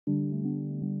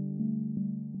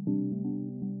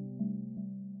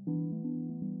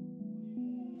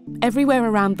Everywhere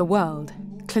around the world,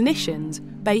 clinicians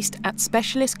based at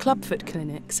specialist clubfoot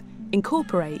clinics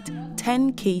incorporate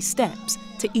 10 key steps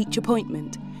to each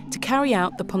appointment to carry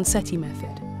out the Ponseti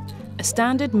method, a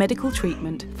standard medical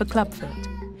treatment for clubfoot.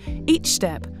 Each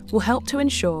step will help to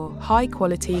ensure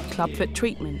high-quality clubfoot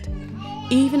treatment,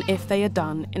 even if they are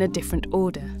done in a different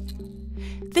order.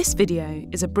 This video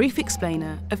is a brief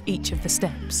explainer of each of the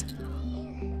steps.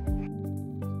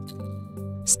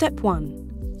 Step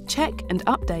 1. Check and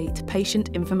update patient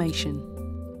information.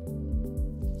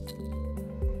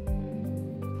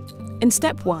 In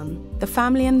Step 1, the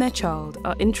family and their child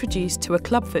are introduced to a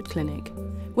clubfoot clinic,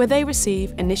 where they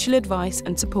receive initial advice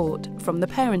and support from the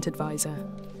parent advisor.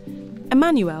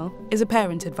 Emmanuel is a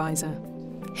parent advisor.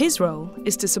 His role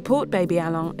is to support baby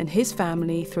Alain and his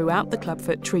family throughout the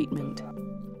clubfoot treatment.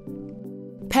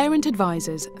 Parent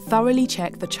advisors thoroughly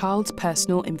check the child's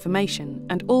personal information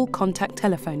and all contact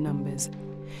telephone numbers.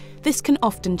 This can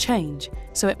often change,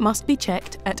 so it must be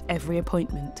checked at every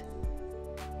appointment.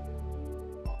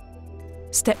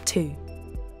 Step 2.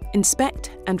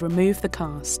 Inspect and remove the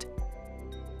cast.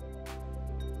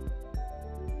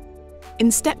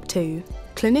 In Step 2,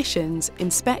 clinicians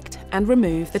inspect and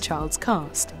remove the child's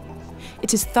cast.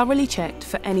 It is thoroughly checked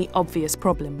for any obvious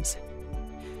problems.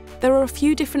 There are a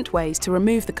few different ways to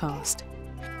remove the cast.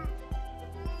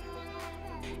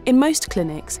 In most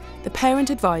clinics, the parent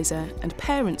advisor and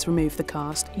parents remove the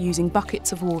cast using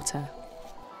buckets of water.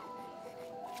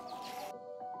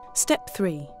 Step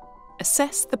 3.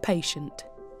 Assess the patient.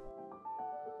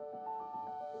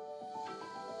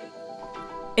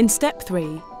 In Step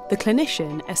 3, the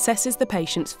clinician assesses the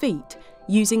patient's feet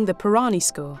using the Pirani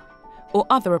score or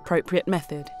other appropriate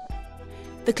method.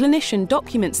 The clinician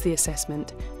documents the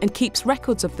assessment and keeps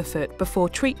records of the foot before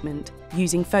treatment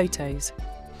using photos.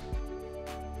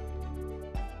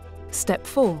 Step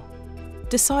 4.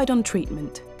 Decide on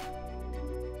treatment.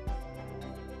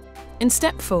 In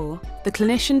Step 4, the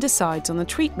clinician decides on the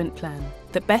treatment plan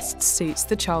that best suits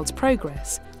the child's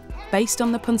progress, based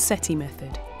on the Ponseti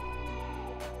method.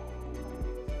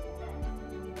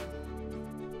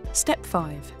 Step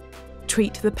 5.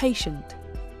 Treat the patient.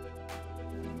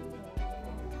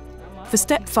 For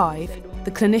Step 5,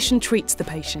 the clinician treats the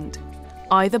patient,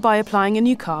 either by applying a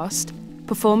new cast,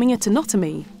 performing a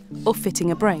tenotomy, or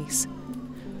fitting a brace.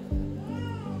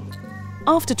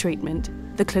 After treatment,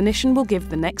 the clinician will give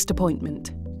the next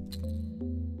appointment.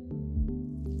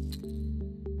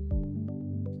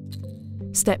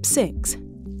 Step 6.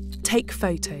 Take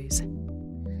photos.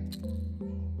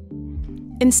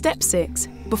 In Step 6,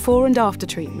 before and after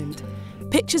treatment,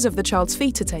 pictures of the child's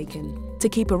feet are taken to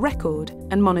keep a record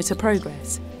and monitor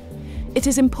progress. It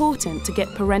is important to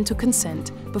get parental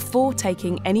consent before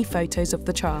taking any photos of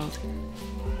the child.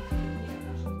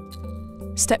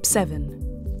 Step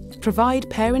 7. Provide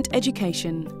parent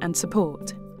education and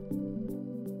support.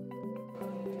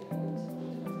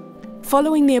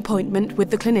 Following the appointment with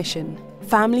the clinician,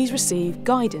 families receive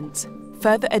guidance,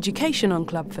 further education on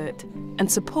clubfoot,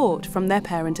 and support from their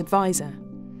parent advisor.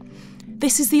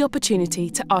 This is the opportunity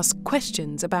to ask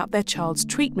questions about their child's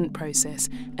treatment process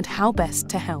and how best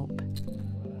to help.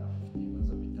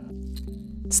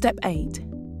 Step 8.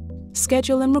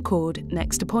 Schedule and record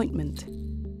next appointment.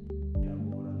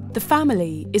 The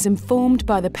family is informed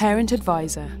by the parent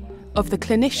advisor of the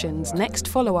clinician's next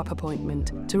follow-up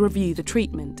appointment to review the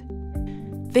treatment.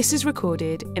 This is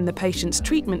recorded in the patient's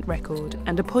treatment record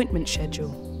and appointment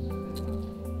schedule.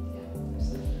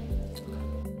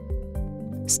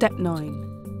 Step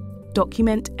 9.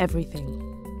 Document everything.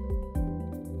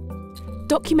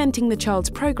 Documenting the child's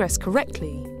progress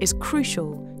correctly is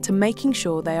crucial to making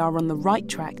sure they are on the right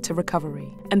track to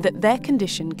recovery and that their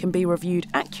condition can be reviewed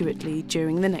accurately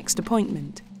during the next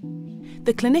appointment.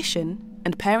 The clinician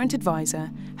and parent advisor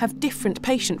have different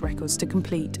patient records to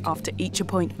complete after each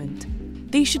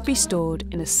appointment. These should be stored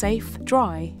in a safe,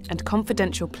 dry and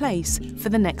confidential place for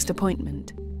the next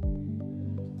appointment.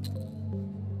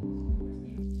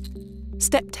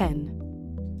 Step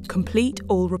 10. Complete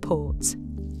all reports.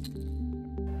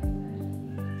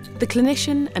 The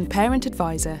clinician and parent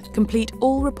advisor complete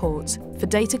all reports for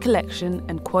data collection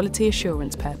and quality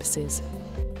assurance purposes.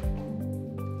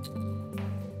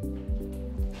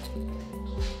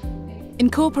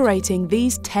 Incorporating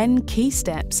these 10 key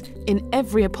steps in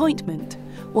every appointment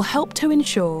will help to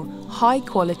ensure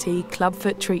high-quality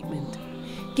clubfoot treatment,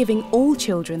 giving all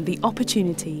children the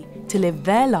opportunity to live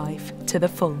their life to the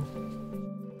full.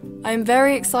 I am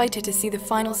very excited to see the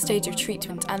final stage of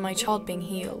treatment and my child being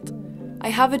healed. I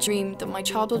have a dream that my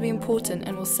child will be important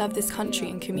and will serve this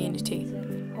country and community.